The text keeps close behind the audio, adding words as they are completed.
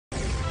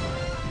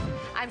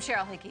I'm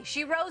Cheryl Hickey.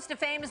 She rose to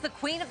fame as the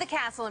queen of the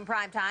castle in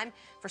primetime.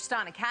 For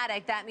Stana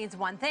Katic, that means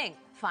one thing,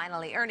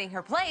 finally earning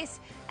her place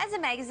as a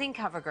magazine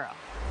cover girl.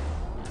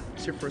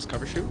 It's your first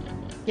cover shoot?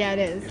 Yeah, it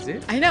is. Is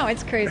it? I know,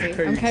 it's crazy.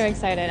 I'm kind of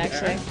excited,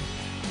 actually.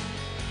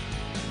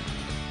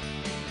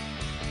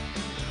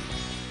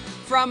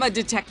 From a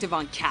detective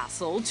on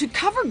Castle to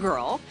cover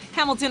girl,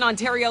 Hamilton,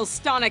 Ontario's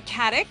Stana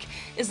Katic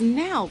is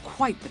now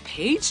quite the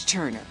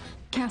page-turner.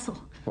 Castle.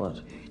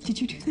 What?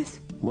 Did you do this?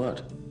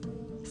 What?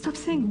 Stop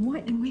saying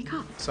what and wake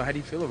up. So how do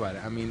you feel about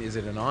it? I mean, is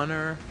it an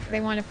honor? They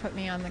want to put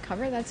me on the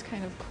cover. That's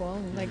kind of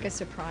cool, like a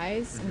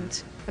surprise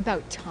and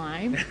about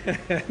time.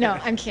 No,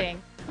 I'm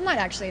kidding. I'm not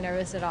actually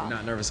nervous at all.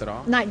 Not nervous at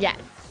all? Not yet.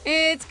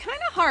 It's kind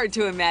of hard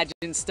to imagine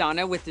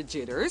Stana with the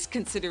jitters,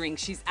 considering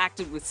she's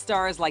acted with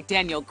stars like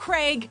Daniel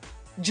Craig,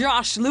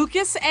 Josh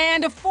Lucas,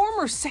 and a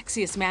former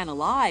sexiest man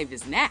alive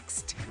is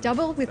next.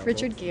 Double with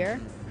Richard Gere,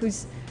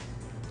 who's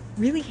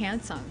really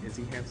handsome. Is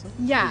he handsome?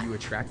 Yeah. Are you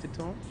attracted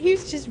to him?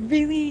 He's just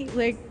really,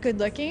 like, good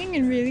looking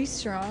and really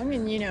strong.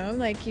 And, you know,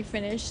 like, you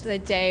finish the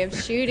day of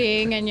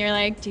shooting and you're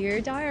like,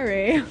 dear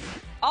diary.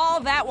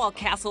 All that while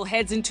Castle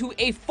heads into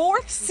a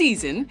 4th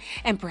season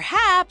and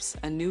perhaps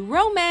a new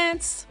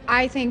romance.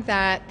 I think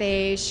that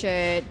they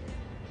should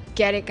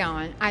get it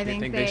going. I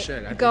think they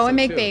should. I think go so and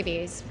make too.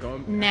 babies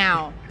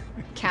now.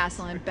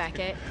 Castle and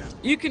Beckett.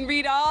 You can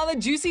read all the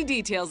juicy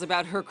details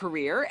about her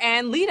career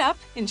and lead up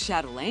in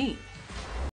Chatelaine.